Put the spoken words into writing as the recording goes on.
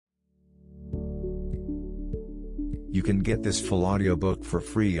You can get this full audiobook for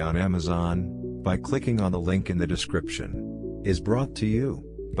free on Amazon by clicking on the link in the description. Is brought to you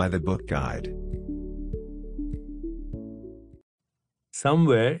by the Book Guide.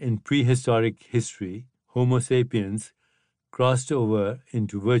 Somewhere in prehistoric history, Homo sapiens crossed over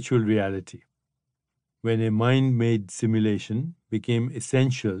into virtual reality, when a mind-made simulation became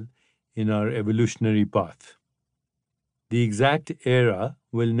essential in our evolutionary path. The exact era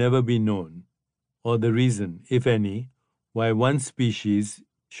will never be known, or the reason, if any, why one species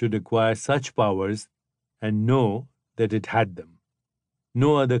should acquire such powers and know that it had them.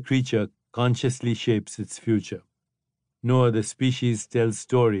 No other creature consciously shapes its future. No other species tells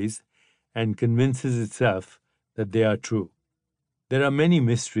stories and convinces itself that they are true. There are many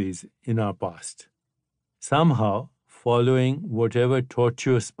mysteries in our past. Somehow, following whatever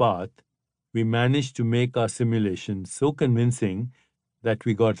tortuous path, we managed to make our simulation so convincing that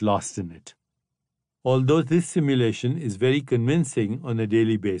we got lost in it. Although this simulation is very convincing on a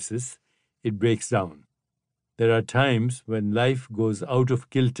daily basis, it breaks down. There are times when life goes out of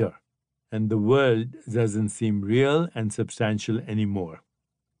kilter and the world doesn't seem real and substantial anymore.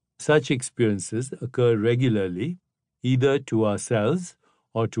 Such experiences occur regularly, either to ourselves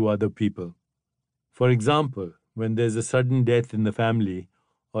or to other people. For example, when there's a sudden death in the family,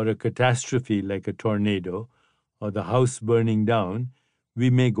 or a catastrophe like a tornado, or the house burning down, we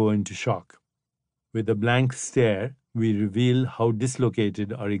may go into shock. With a blank stare, we reveal how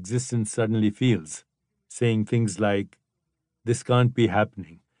dislocated our existence suddenly feels, saying things like, "This can't be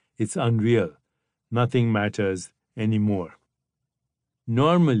happening. It's unreal. Nothing matters anymore."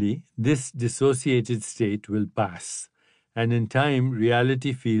 Normally, this dissociated state will pass, and in time,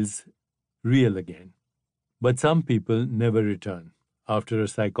 reality feels real again. But some people never return. After a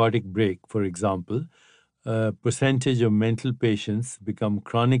psychotic break, for example, a percentage of mental patients become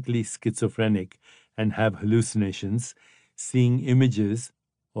chronically schizophrenic and have hallucinations, seeing images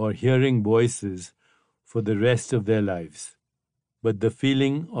or hearing voices for the rest of their lives. But the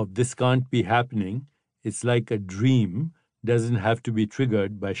feeling of "this can't be happening," it's like a dream, doesn't have to be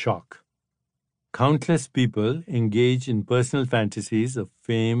triggered by shock. Countless people engage in personal fantasies of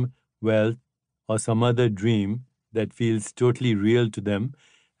fame, wealth, or some other dream that feels totally real to them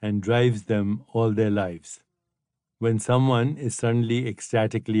and drives them all their lives. When someone is suddenly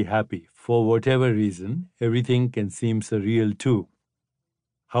ecstatically happy, for whatever reason, everything can seem surreal too.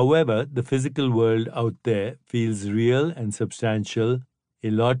 However, the physical world out there feels real and substantial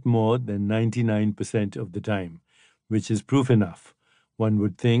a lot more than 99% of the time, which is proof enough, one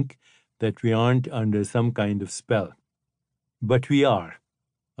would think, that we aren't under some kind of spell. But we are.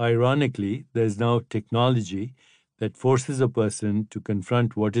 Ironically, there's now technology that forces a person to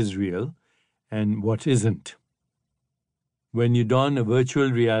confront what is real and what isn't. When you don a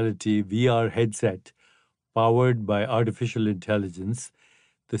virtual reality VR headset powered by artificial intelligence,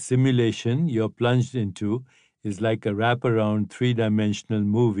 the simulation you're plunged into is like a wraparound three-dimensional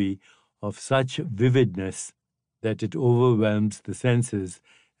movie of such vividness that it overwhelms the senses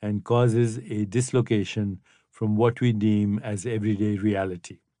and causes a dislocation from what we deem as everyday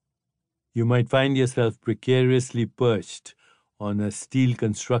reality. You might find yourself precariously perched on a steel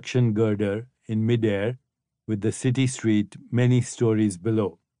construction girder in midair with the city street many stories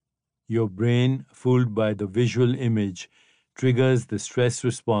below. Your brain, fooled by the visual image, triggers the stress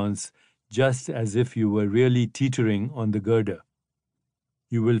response just as if you were really teetering on the girder.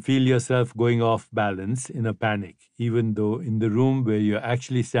 You will feel yourself going off balance in a panic, even though in the room where you're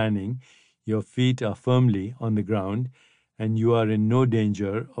actually standing, your feet are firmly on the ground and you are in no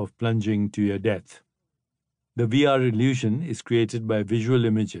danger of plunging to your death. The VR illusion is created by visual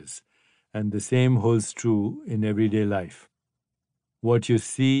images, and the same holds true in everyday life. What you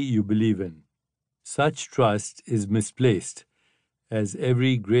see, you believe in. Such trust is misplaced, as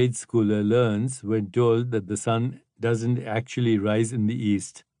every grade schooler learns when told that the sun doesn't actually rise in the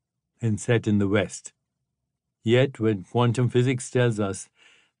east and set in the west. Yet, when quantum physics tells us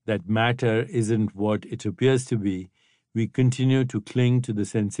that matter isn't what it appears to be, we continue to cling to the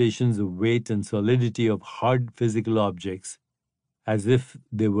sensations of weight and solidity of hard physical objects as if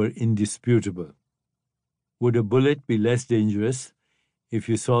they were indisputable. Would a bullet be less dangerous if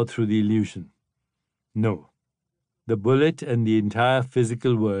you saw through the illusion? No. The bullet and the entire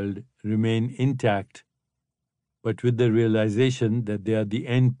physical world remain intact, but with the realization that they are the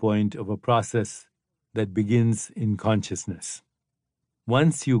end point of a process that begins in consciousness.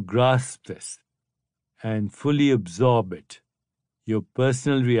 Once you grasp this and fully absorb it, your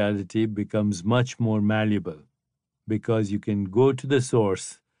personal reality becomes much more malleable because you can go to the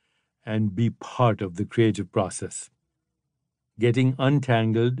source and be part of the creative process. Getting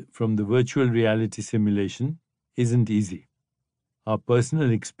untangled from the virtual reality simulation isn't easy. Our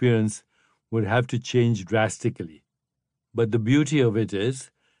personal experience would have to change drastically. But the beauty of it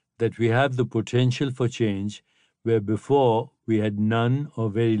is that we have the potential for change where before we had none or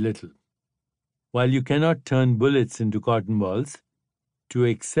very little. While you cannot turn bullets into cotton balls, to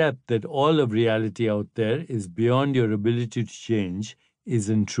accept that all of reality out there is beyond your ability to change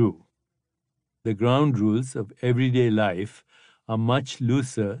isn't true. The ground rules of everyday life are much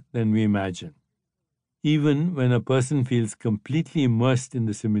looser than we imagine. Even when a person feels completely immersed in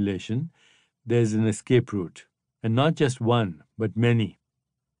the simulation, there's an escape route, and not just one, but many.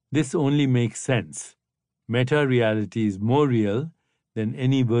 This only makes sense. Meta-reality is more real than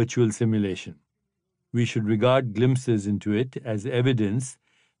any virtual simulation. We should regard glimpses into it as evidence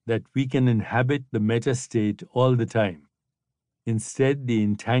that we can inhabit the meta state all the time. Instead, the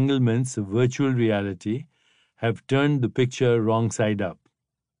entanglements of virtual reality have turned the picture wrong side up.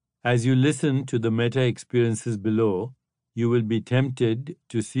 As you listen to the meta experiences below, you will be tempted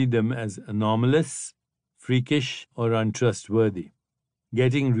to see them as anomalous, freakish, or untrustworthy.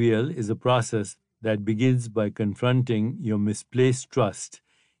 Getting real is a process that begins by confronting your misplaced trust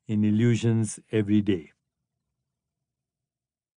in illusions every day.